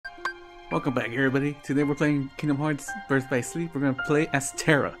Welcome back, everybody. Today we're playing Kingdom Hearts Birth by Sleep. We're gonna play as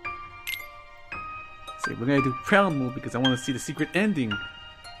Terra. So we're gonna do Proud Mode because I want to see the secret ending.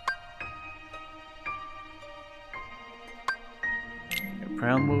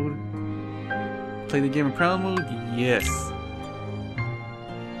 Proud Mode. Play the game in Proud Mode? Yes.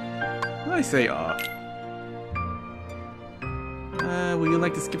 What did I say? Would you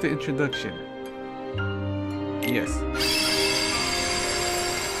like to skip the introduction? Yes.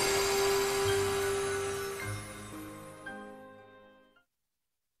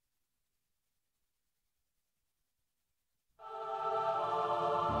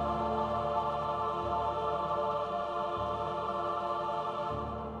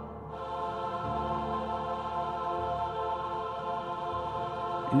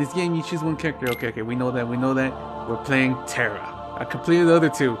 In this game, you choose one character. Okay, we know that. We're playing Terra. I completed the other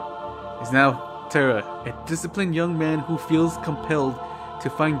two. It's now Terra, a disciplined young man who feels compelled to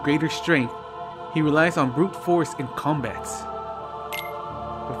find greater strength. He relies on brute force in combats.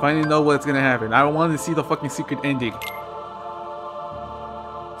 We finally know what's gonna happen. I don't want to see the fucking secret ending.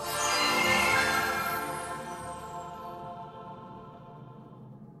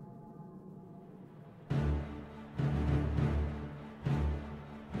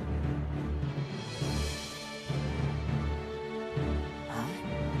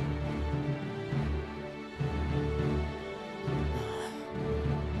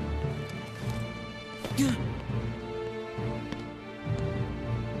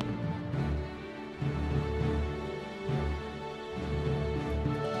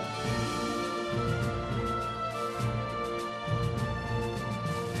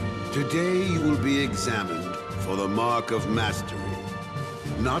 Today you will be examined for the Mark of Mastery.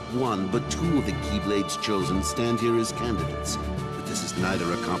 Not one, but two of the Keyblades chosen stand here as candidates. But this is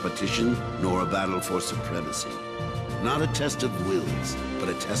neither a competition nor a battle for supremacy. Not a test of wills, but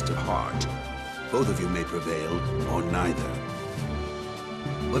a test of heart. Both of you may prevail, or neither.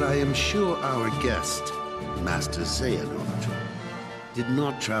 But I am sure our guest, Master Xehanort, did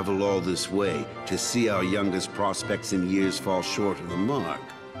not travel all this way to see our youngest prospects in years fall short of the mark.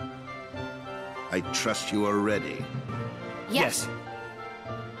 I trust you are ready. Yes.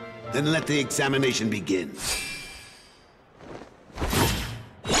 Then let the examination begin.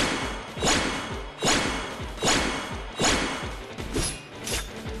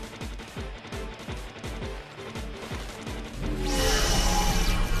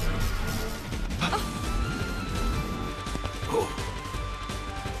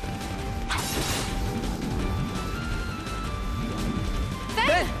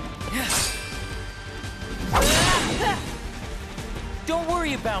 Don't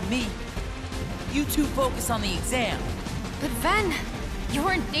worry about me. You two focus on the exam. But Ven,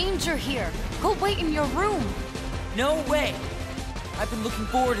 you're in danger here. Go wait in your room. No way. I've been looking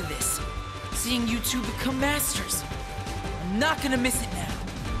forward to this. Seeing you two become masters. I'm not gonna miss it now.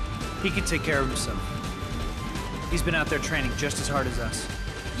 He can take care of himself. He's been out there training just as hard as us.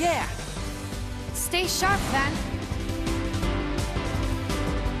 Yeah. Stay sharp, Ven.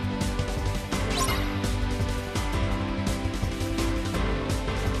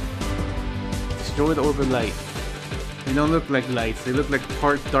 Destroy the orb of light. They don't look like lights. They look like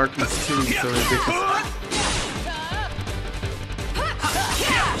part darkness too. So ridiculous.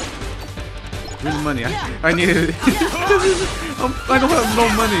 Give me money. I need it. I don't have no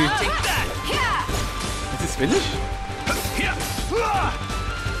money. Is this finished?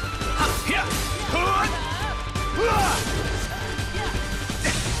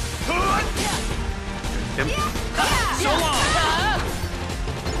 So long.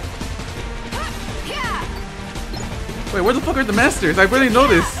 Wait, where the fuck are the masters? I barely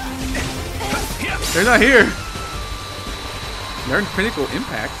noticed. They're not here. They're in critical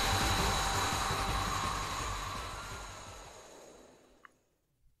impact.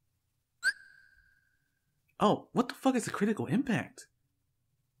 Oh, what the fuck is a critical impact?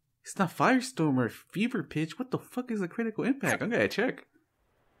 It's not Firestorm or Fever Pitch. What the fuck is a critical impact? I'm gonna check.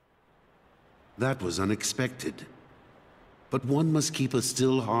 That was unexpected. But one must keep a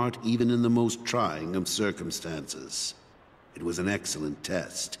still heart even in the most trying of circumstances. It was an excellent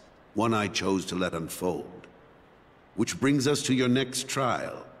test, one I chose to let unfold. Which brings us to your next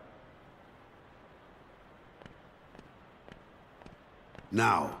trial.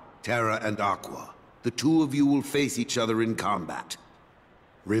 Now, Terra and Aqua, the two of you will face each other in combat.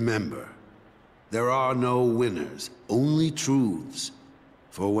 Remember, there are no winners, only truths.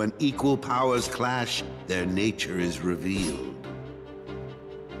 For when equal powers clash, their nature is revealed.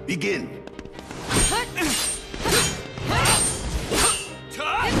 Begin!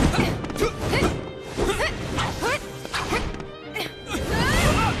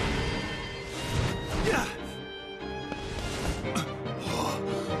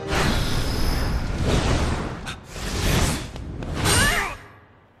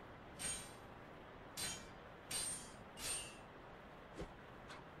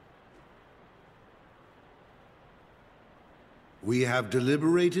 We have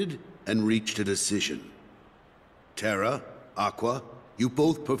deliberated and reached a decision. Terra, Aqua, you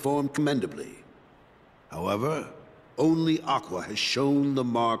both performed commendably. However, only Aqua has shown the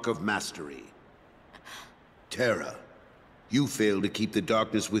mark of mastery. Terra, you failed to keep the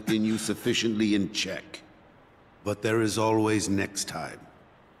darkness within you sufficiently in check. But there is always next time.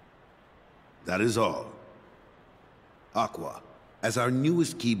 That is all. Aqua, as our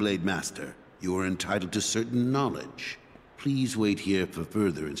newest Keyblade Master, you are entitled to certain knowledge. Please wait here for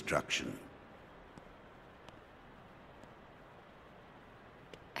further instruction.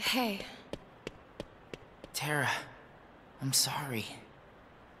 Hey. Terra, I'm sorry.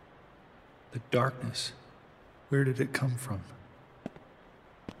 The darkness. Where did it come from?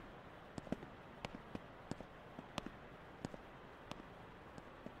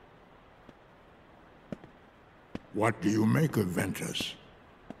 What do you make of Ventus?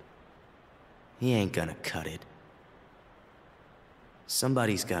 He ain't gonna cut it.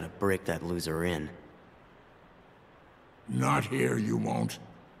 Somebody's gotta break that loser in. Not here, you won't.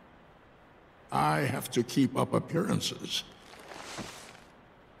 I have to keep up appearances.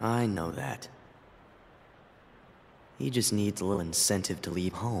 I know that. He just needs a little incentive to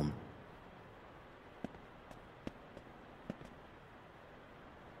leave home.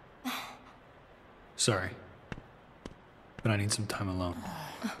 Sorry. But I need some time alone.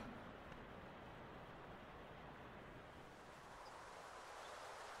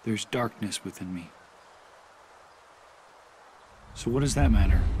 There's darkness within me. So what does that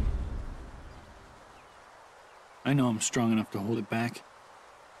matter? I know I'm strong enough to hold it back.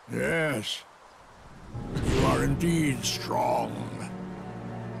 Yes. You are indeed strong.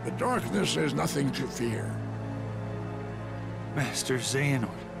 The darkness is nothing to fear. Master Xehanort.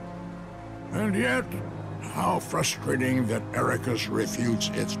 And yet, how frustrating that Eraqus refutes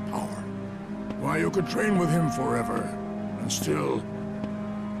its power. Why, you could train with him forever, and still,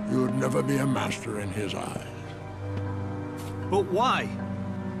 you would never be a master in his eyes. But why?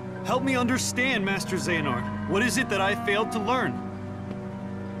 Help me understand, Master Xehanort. What is it that I failed to learn?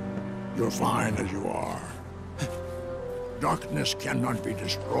 You're fine as you are. Darkness cannot be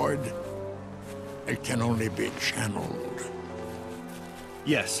destroyed. It can only be channeled.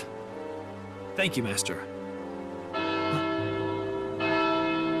 Yes. Thank you, Master.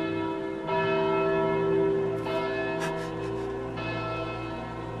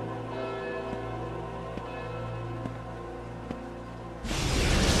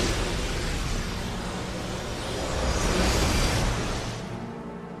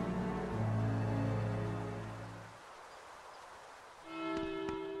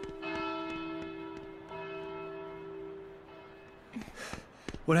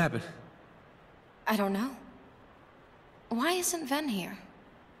 What happened? I don't know. Why isn't Ven here?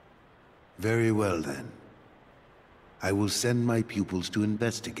 Very well, then. I will send my pupils to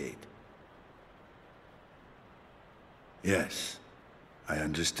investigate. Yes, I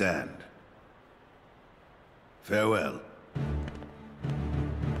understand. Farewell.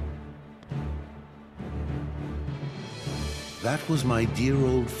 That was my dear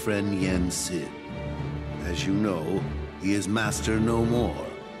old friend Yen Sid. As you know, he is master no more,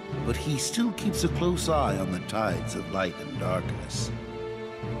 but he still keeps a close eye on the tides of light and darkness.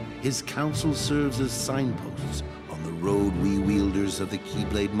 His counsel serves as signposts on the road we wielders of the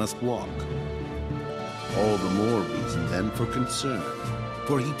Keyblade must walk. All the more reason, then, for concern,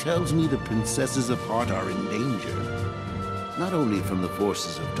 for he tells me the princesses of Heart are in danger, not only from the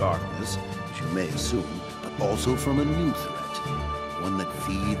forces of darkness, as you may assume, but also from a new threat, one that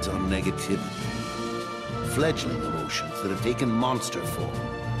feeds on negativity. Fledgling emotions that have taken monster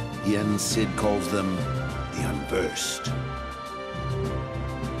form. Yen Sid calls them the Unversed.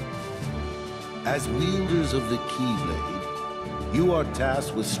 As wielders of the Keyblade, you are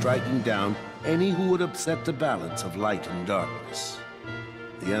tasked with striking down any who would upset the balance of light and darkness.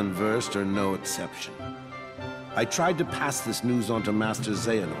 The Unversed are no exception. I tried to pass this news on to Master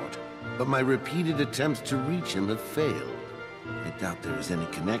Xehanort, but my repeated attempts to reach him have failed. I doubt there is any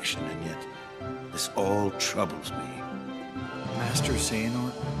connection, and yet this all troubles me. Master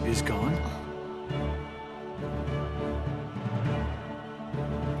Xehanort is gone?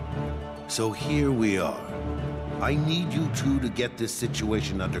 So here we are. I need you two to get this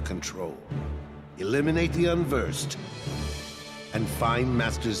situation under control. Eliminate the Unversed, and find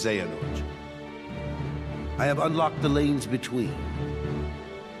Master Xehanort. I have unlocked the lanes between.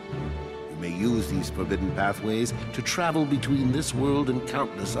 You may use these forbidden pathways to travel between this world and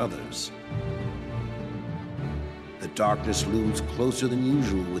countless others. The darkness looms closer than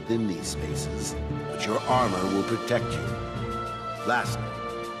usual within these spaces, but your armor will protect you. Lastly,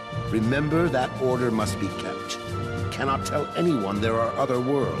 remember that order must be kept. cannot tell anyone there are other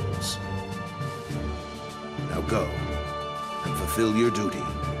worlds. Now go and fulfill your duty.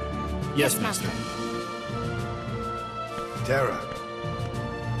 Yes, Master. Terra,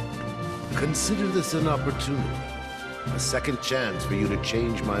 consider this an opportunity. A second chance for you to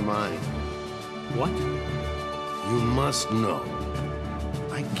change my mind. What? You must know,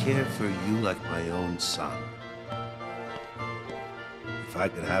 I care for you like my own son. If I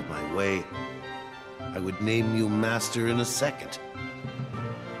could have my way, I would name you Master in a second.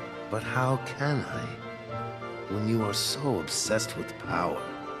 But how can I, when you are so obsessed with power?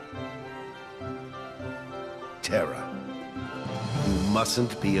 Terra, you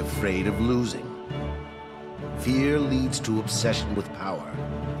mustn't be afraid of losing. Fear leads to obsession with power,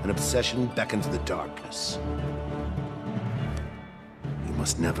 and obsession beckons the darkness. You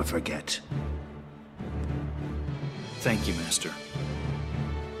must never forget. Thank you, Master.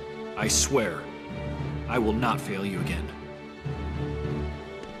 I swear, I will not fail you again.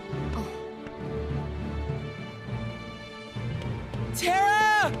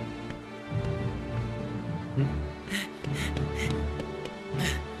 Terra!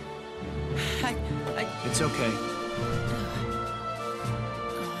 It's okay.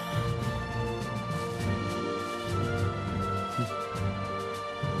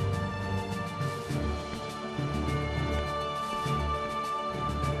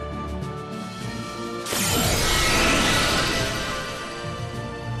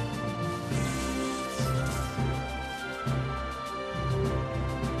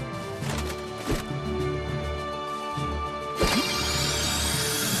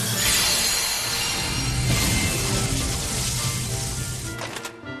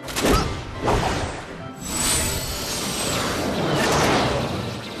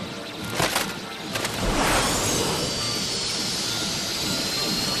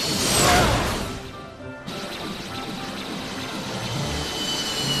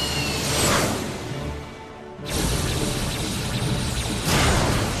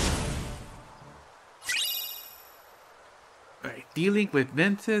 D-Link with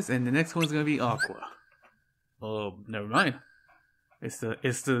Ventus, and the next one's gonna be Aqua. Oh, never mind. It's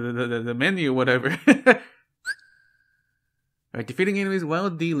the menu, whatever. Alright, defeating enemies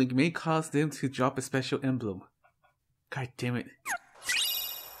while D-Link may cause them to drop a special emblem. God damn it.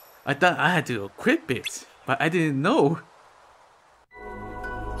 I thought I had to equip it, but I didn't know.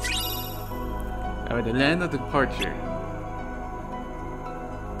 Alright, the land of departure.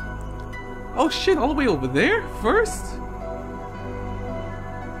 Oh shit, all the way over there first?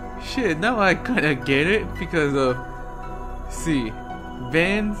 Shit, now I kinda get it because of, see,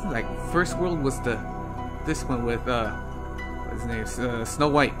 Van's like first world was this one with what's his name, Snow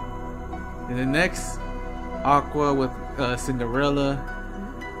White, and the next Aqua with Cinderella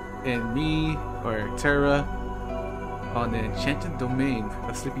and me or Terra on the Enchanted Domain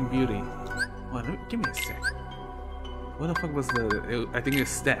of Sleeping Beauty. Well, give me a sec. What the fuck was I think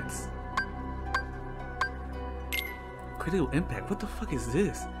it's stats. Critical impact. What the fuck is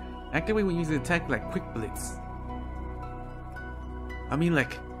this? Activate when using attack like Quick Blitz. I mean,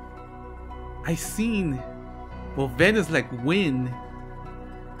 like, I seen. Well, Ven is like wind.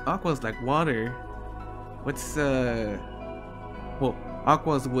 Aqua's like water. What's well,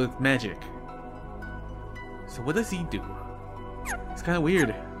 Aqua's with magic. So what does he do? It's kind of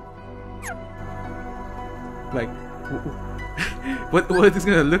weird. Like, what is this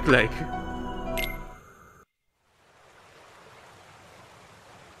gonna look like?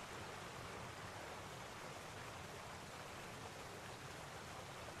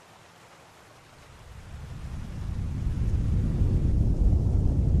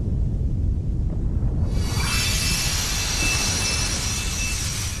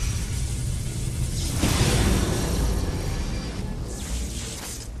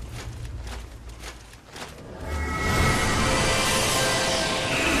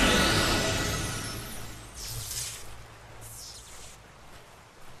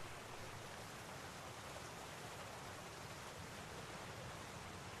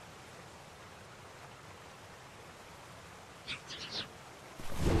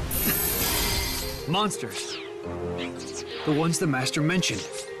 Monsters. The ones the Master mentioned.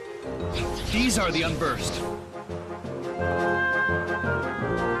 These are the Unburst.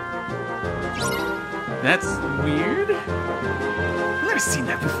 That's weird. I've never seen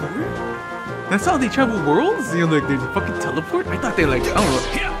that before. That's how they travel worlds? You know, like they fucking teleport? I thought they like, I don't know,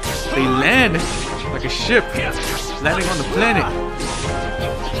 they land like a ship landing on the planet.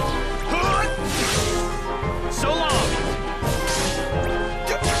 So long.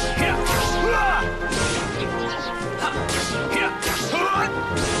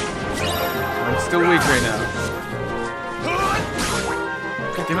 I'm still weak right now.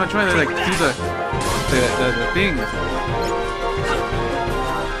 Came out trying to like do the thing.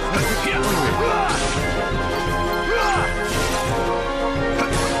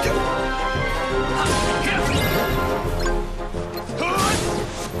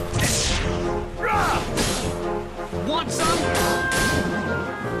 Want some?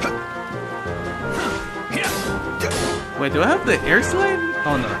 Wait, do I have the air slide?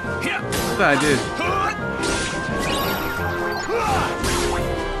 Oh no. I thought I did.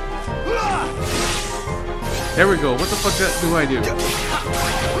 There we go. What the fuck do I do?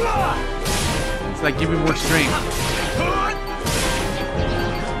 It's like give me more strength.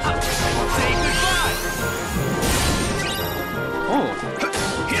 Oh.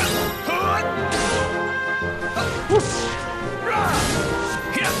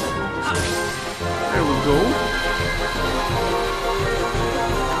 There we go.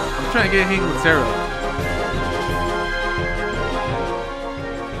 I'm trying to get a hang with Sarah.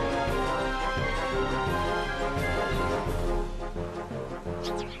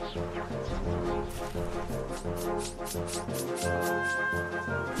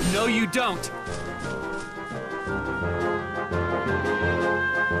 No, you don't.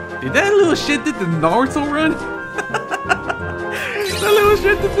 Did that little shit did the Naruto run? That little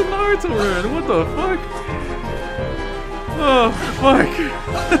shit did the Naruto run. What the fuck? Oh, fuck.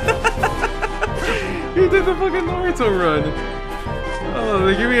 He did the fucking Naruto run.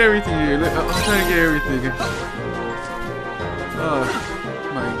 Oh, give me everything here. Look, I'm trying to get everything. Oh,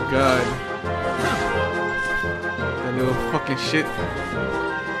 my God. That little fucking shit.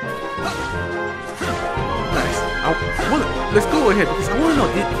 Nice. Let's go ahead because I want to know,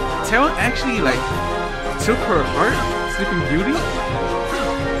 did Terra actually like took her heart, Sleeping Beauty?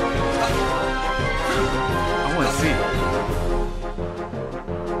 I want to see.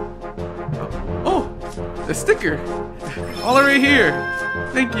 Oh, the sticker. All right here.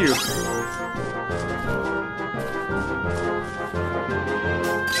 Thank you.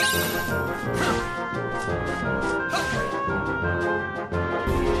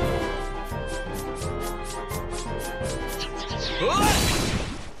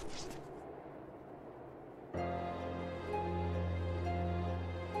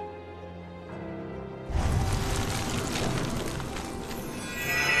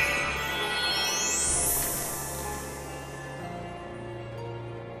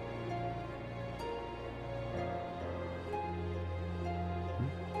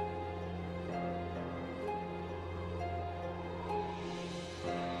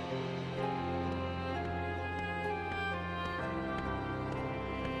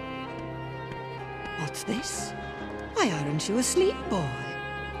 What's this? Why aren't you asleep, boy?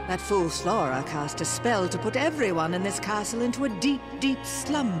 That fool Slora cast a spell to put everyone in this castle into a deep, deep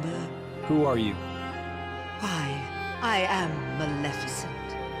slumber. Who are you? Why, I am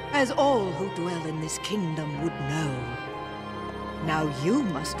Maleficent, as all who dwell in this kingdom would know. Now you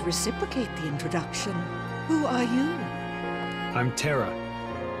must reciprocate the introduction. Who are you? I'm Terra.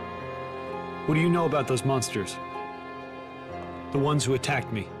 What do you know about those monsters? The ones who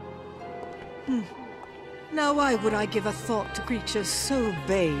attacked me. Now why would I give a thought to creatures so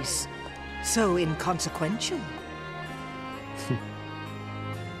base, so inconsequential?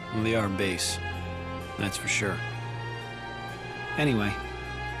 Well, they are base. That's for sure. Anyway,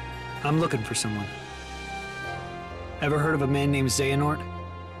 I'm looking for someone. Ever heard of a man named Xehanort?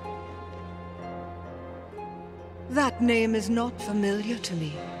 That name is not familiar to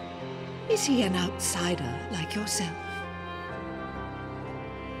me. Is he an outsider like yourself?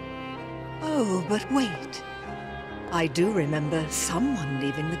 Oh, but wait. I do remember someone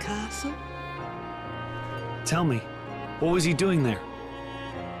leaving the castle. Tell me, what was he doing there?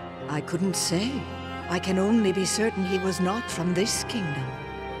 I couldn't say. I can only be certain he was not from this kingdom.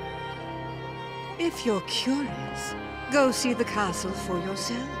 If you're curious, go see the castle for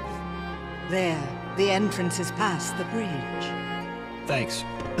yourself. There, the entrance is past the bridge. Thanks.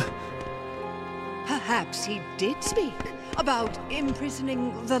 Perhaps he did speak about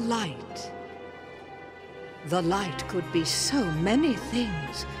imprisoning the light. The light could be so many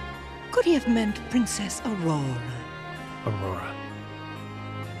things. Could he have meant Princess Aurora? Aurora.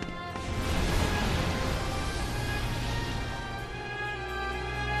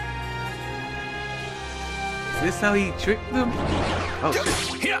 Is this how he tricked them? Oh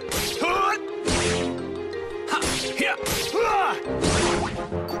shit.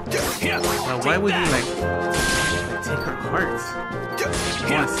 Now why would he like take her hearts? I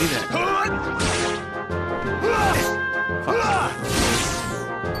want to see that. Fuck.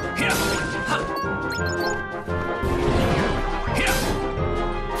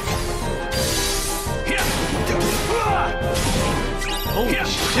 Holy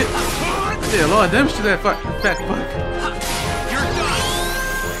shit. Did a lot of damage to that fat fuck. You're done.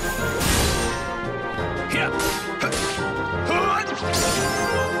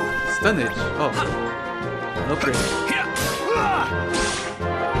 Stunnage. Oh. Okay.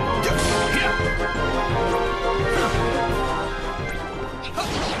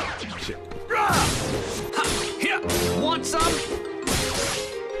 Shit. Want some?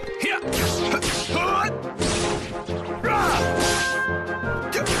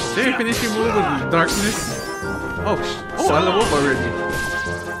 Did you finish your move with darkness? Oh, I leveled up already.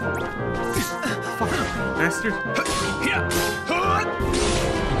 Fuck, bastard.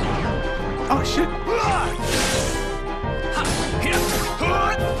 Oh shit.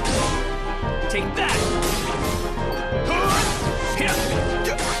 Take that.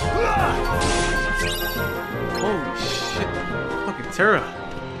 Holy shit. Fucking Terra.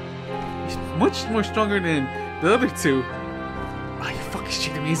 He's much more stronger than the other two. Oh, you fucking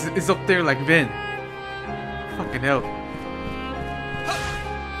shitting me. He's up there like Ven. Fucking hell.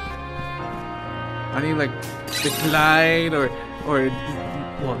 I need like the glide or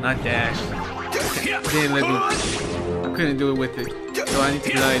well, not dash. Didn't let me. I couldn't do it with it. So I need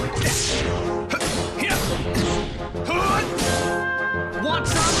to glide. Want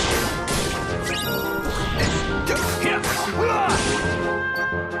some?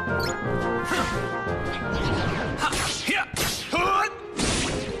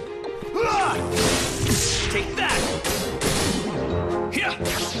 Take that.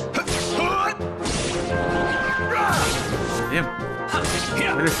 Damn. Why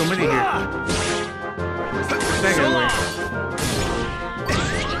are there so many here? Where's that guy going?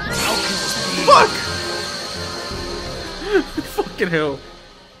 Fuck! Fucking hell.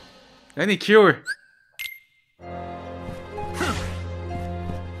 I need cure.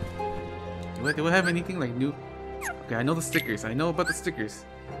 Do I have anything like new? Okay, I know the stickers. I know about the stickers.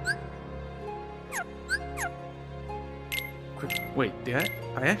 Wait, did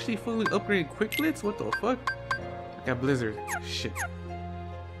I actually fully upgraded Quicklets? What the fuck? I got Blizzard. Shit.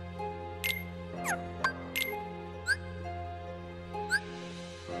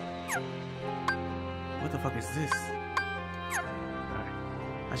 What the fuck is this? Alright.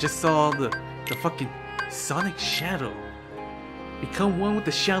 I just saw the fucking Sonic Shadow. Become one with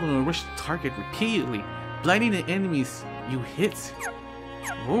the shadow and rush the target repeatedly, blinding the enemies you hit.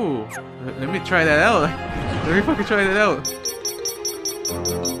 Ooh, let me try that out. Let me fucking try that out.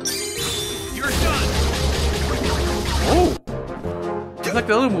 You're done. Oh! It's like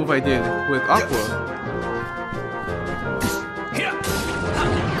the other move I did with Aqua.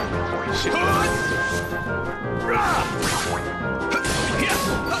 Shit.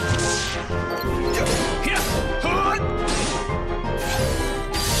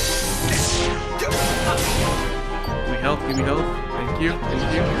 Give me health. Thank you.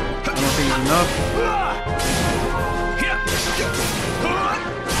 Thank you. I don't think it's enough.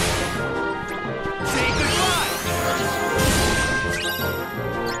 Say goodbye.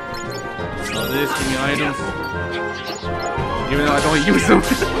 All this, give me items. Even though I don't use them.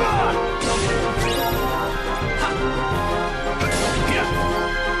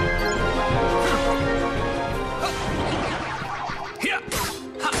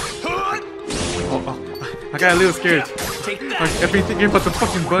 I got a little scared. Like everything about the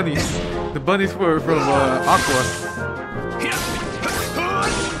fucking bunnies. The bunnies were from Aqua.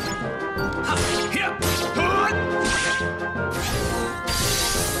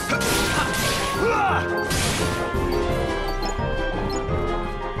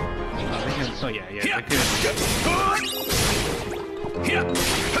 Oh yeah, I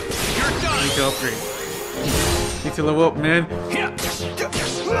need to upgrade. Need to level up, man.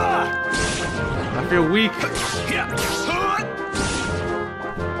 I feel weak.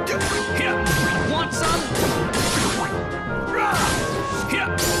 Want some?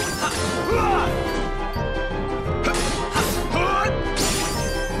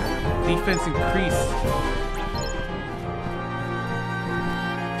 Defense increase.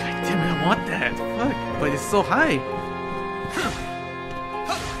 God damn it, I want that. Fuck, but it's so high.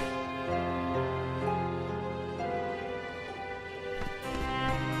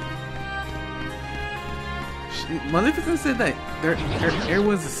 Maleficent said that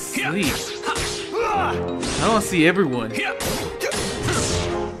everyone's asleep. I don't see everyone.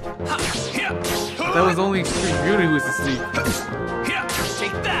 That was only Extreme Beauty who was asleep.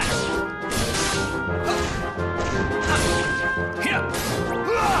 Take that.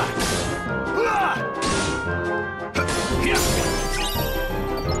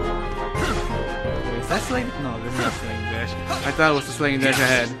 Is that slaying? No, this is not slaying dash. I thought it was the slaying dash I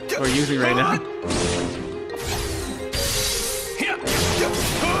had or using right now.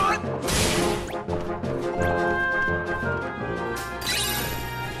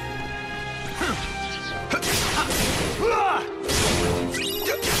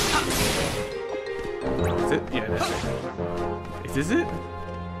 That's it? Yeah, that's it. Is this it?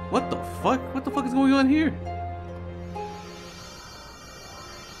 What the fuck? What the fuck is going on here?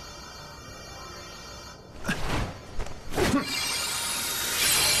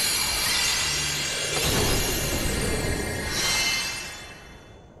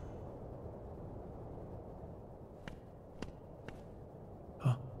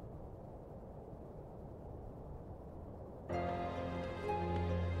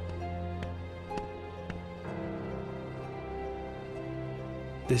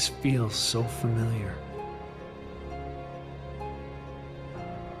 This feels so familiar.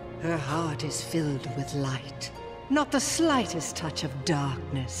 Her heart is filled with light. Not the slightest touch of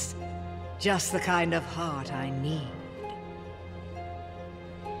darkness. Just the kind of heart I need.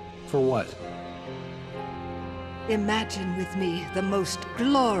 For what? Imagine with me the most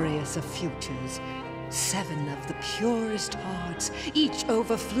glorious of futures. 7 of the purest hearts, each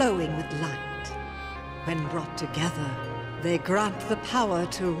overflowing with light. When brought together, they grant the power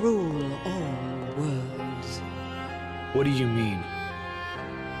to rule all worlds. What do you mean?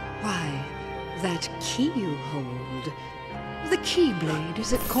 Why, that key you hold. The Keyblade,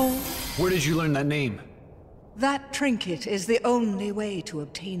 is it called? Where did you learn that name? That trinket is the only way to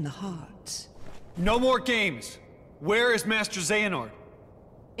obtain the hearts. No more games! Where is Master Xehanort?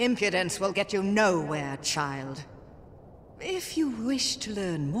 Impudence will get you nowhere, child. If you wish to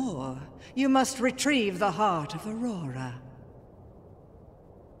learn more, you must retrieve the heart of Aurora.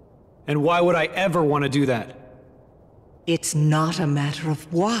 And why would I ever want to do that? It's not a matter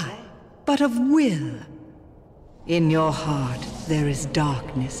of why, but of will. In your heart, there is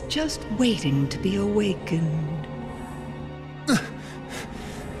darkness just waiting to be awakened.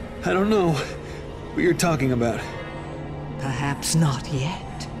 I don't know what you're talking about. Perhaps not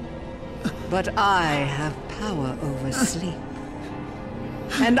yet. But I have power over sleep.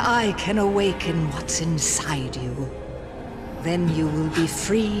 And I can awaken what's inside you. Then you will be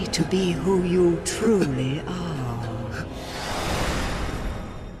free to be who you truly are.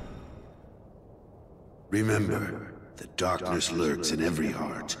 Remember, the darkness lurks in every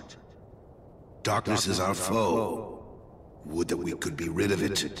heart. Darkness is our foe. Would that we could be rid of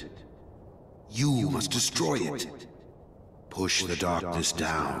it. You must destroy it. Push the darkness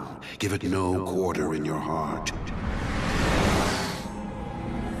down. Give it no quarter in your heart.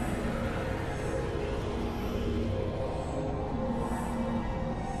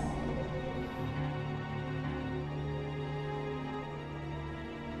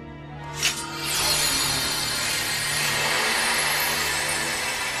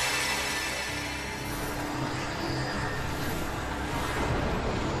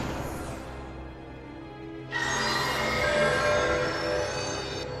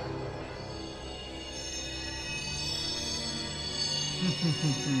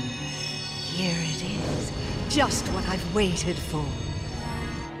 Here it is. Just what I've waited for.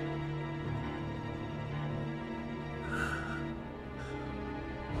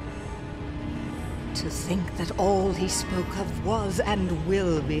 To think that all he spoke of was and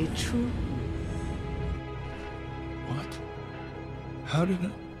will be true. What? How did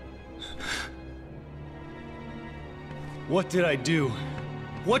I... What did I do?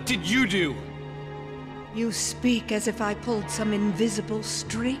 What did you do? You speak as if I pulled some invisible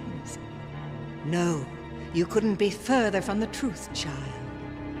strings. No, you couldn't be further from the truth, child.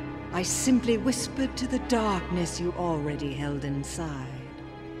 I simply whispered to the darkness you already held inside.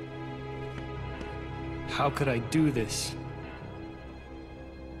 How could I do this?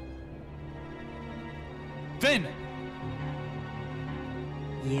 Then!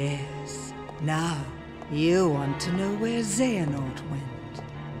 Yes. Now, you want to know where Xehanort went.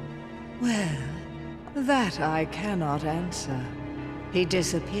 Well, that I cannot answer. He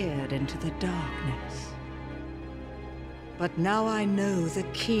disappeared into the darkness. But now I know the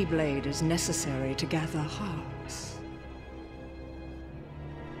Keyblade is necessary to gather hearts.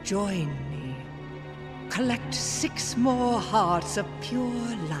 Join me. Collect 6 more hearts of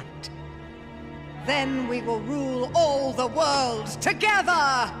pure light. Then we will rule all the worlds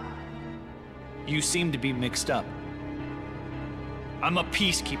together! You seem to be mixed up. I'm a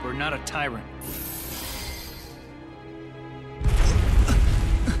peacekeeper, not a tyrant.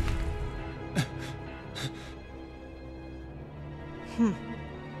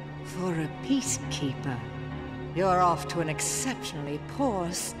 For a peacekeeper, you're off to an exceptionally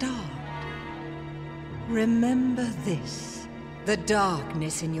poor start. Remember this. The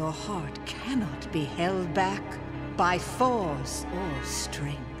darkness in your heart cannot be held back by force or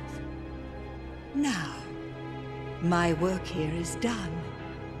strength. Now, my work here is done,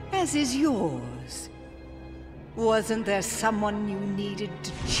 as is yours. Wasn't there someone you needed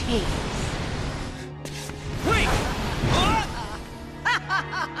to chase?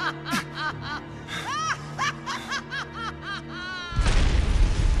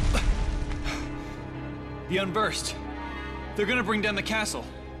 The Unburst. They're gonna bring down the castle.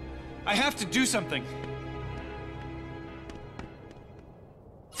 I have to do something.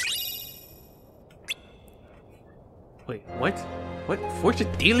 Wait, what? What?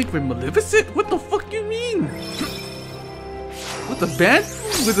 Fortune dealing with Maleficent? What the fuck you mean? With the bad?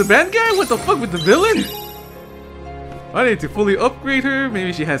 With the bad guy? What the fuck with the villain? I need to fully upgrade her.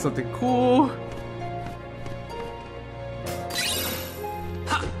 Maybe she has something cool.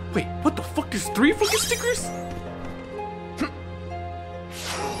 Ha! Wait, what the fuck? There's 3 fucking stickers?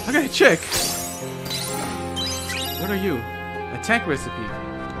 I gotta check. What are you? Attack recipe.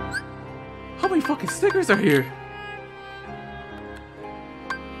 How many fucking stickers are here?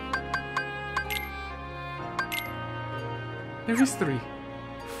 There is 3.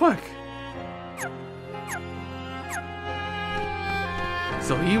 Fuck.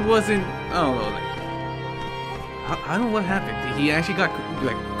 So he wasn't. I don't know. Like, I don't know what happened. Did he actually got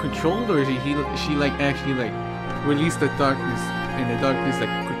like controlled, or did she like actually like released the darkness, and the darkness like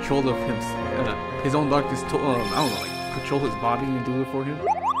controlled of him, his own darkness. I don't know, like control his body and do it for him.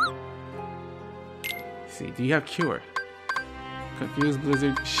 Let's see, do you have cure? Confused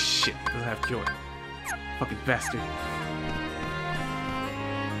Blizzard. Shit, doesn't have cure. Fucking bastard.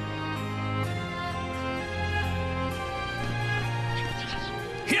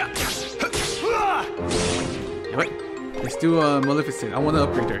 What? Let's do Maleficent. I want to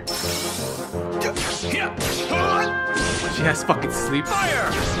upgrade her. She has fucking sleep.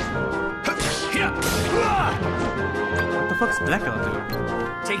 Fire! What the fuck's Blackout doing?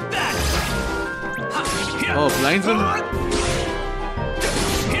 Take that! Oh, blinds him?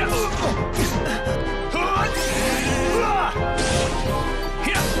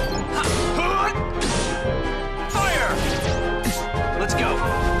 Fire! Let's go.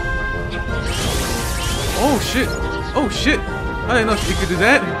 Oh shit! Oh shit! I didn't know she could do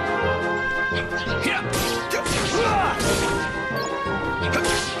that.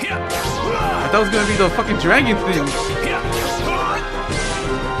 I thought it was gonna be the fucking dragon thing.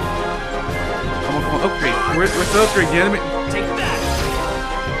 I'm gonna upgrade. Where's the upgrade? The enemy? Take that.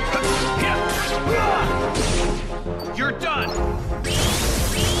 You're done.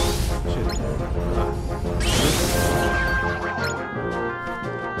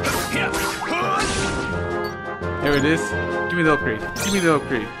 There it is. Give me the upgrade. Give me the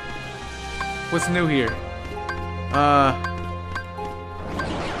upgrade. What's new here?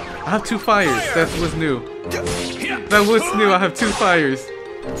 I have 2 fires. That's what's new. That was new. I have 2 fires.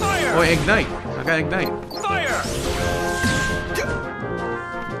 Oh, ignite. I got ignite. Fire!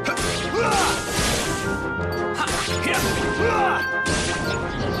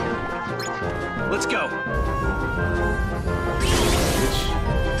 Let's go.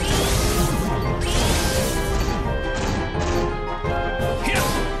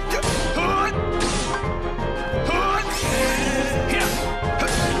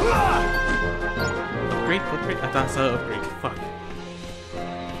 Upgrade? I thought I saw upgrade. Fuck.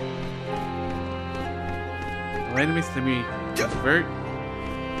 Alright, enemies, let me convert.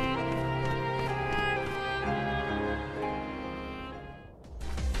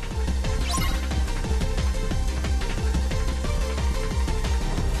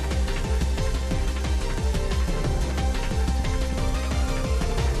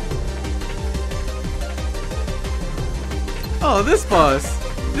 Oh, this boss!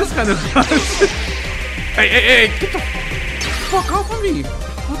 This kind of boss! Hey, get the fuck off of me!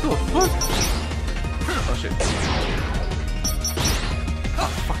 What the fuck? Oh shit. Oh,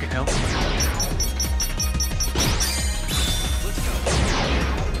 fucking hell.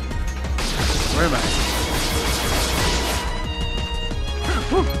 Where am I?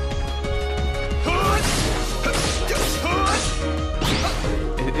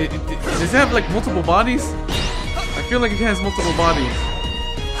 Does it have like multiple bodies? I feel like it has multiple bodies.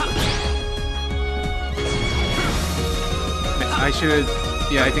 I should.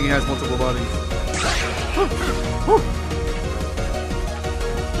 Yeah, I think it has multiple bodies.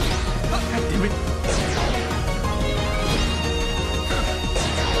 God damn it.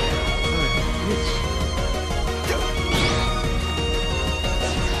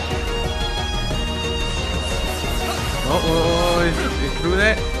 Oh, is through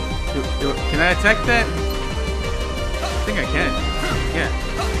that? Can I attack that? I think I can. Yeah.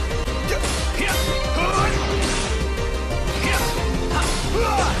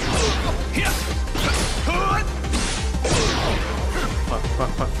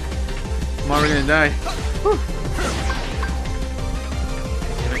 Fuck. I'm already gonna die. Whew.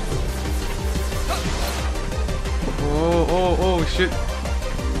 Oh, shit.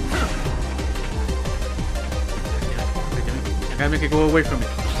 Gotta make it go away from me.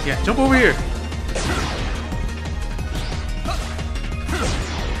 Yeah, jump over here.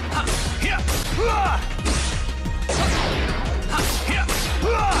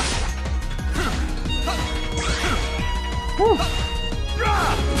 Woo.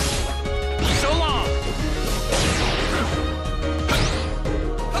 So long.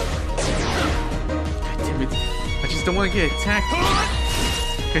 God damn it. I just don't want to get attacked.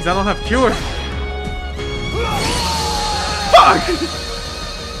 Because I don't have cure. Fuck!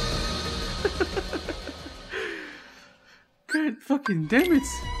 God fucking damn it.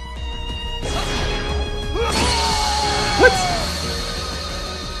 What?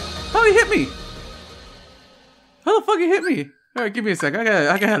 How he hit me? How the fuck he hit me? Alright, give me a sec. I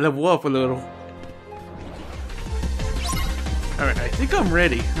gotta level up a little. Alright, I think I'm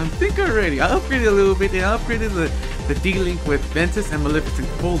ready. I upgraded a little bit and I upgraded the D-Link with Ventus and Maleficent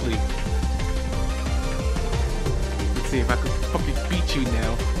boldly. Let's see if I can fucking beat you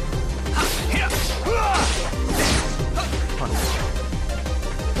now.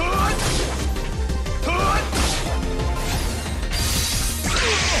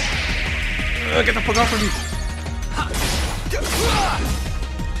 Get the fuck off of me!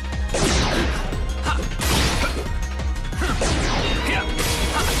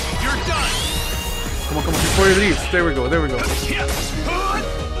 You're done. Come on, before he leaves. There we go.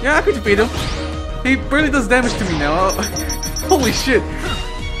 Yeah, I could defeat him. He barely does damage to me now. Holy shit.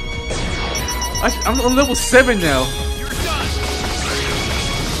 I'm on level 7 now. You're done.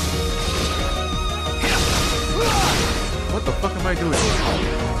 What the fuck am I doing?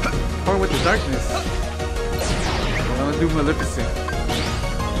 Power with the darkness. I'm gonna do Maleficent.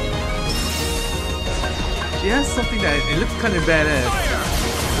 She has something that it looks kind of badass.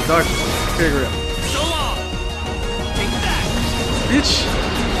 The darkness. Figure it out. So long. Take that. Bitch!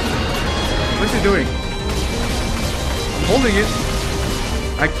 What's it doing? I'm holding it.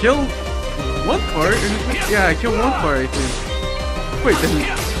 I killed one part. Yeah, I killed one part, I think. Wait,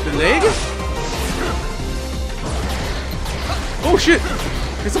 the leg? Oh shit!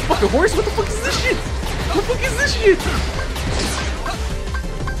 It's a fucking horse? What the fuck is this shit? What the fuck is this shit?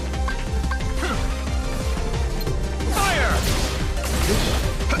 Fire!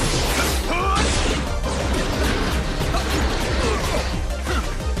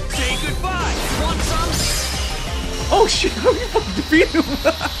 Say goodbye. Want some? Oh shit! How you fucking defeat him?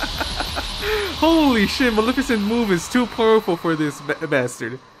 Holy shit! Maleficent move is too powerful for this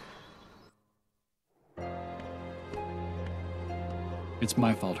bastard. It's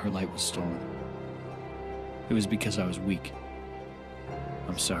my fault her light was stolen. It was because I was weak.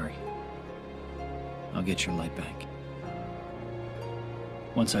 I'm sorry. I'll get your light back.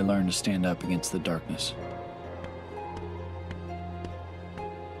 Once I learn to stand up against the darkness.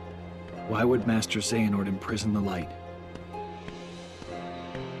 Why would Master Xehanort imprison the light?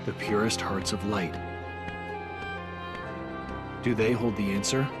 The purest hearts of light. Do they hold the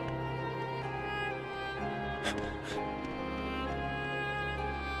answer?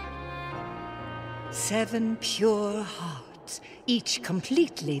 Seven pure hearts, each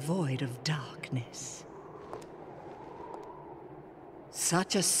completely void of darkness.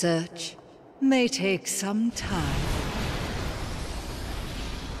 Such a search may take some time.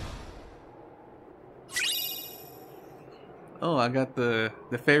 Oh, I got the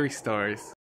fairy stars.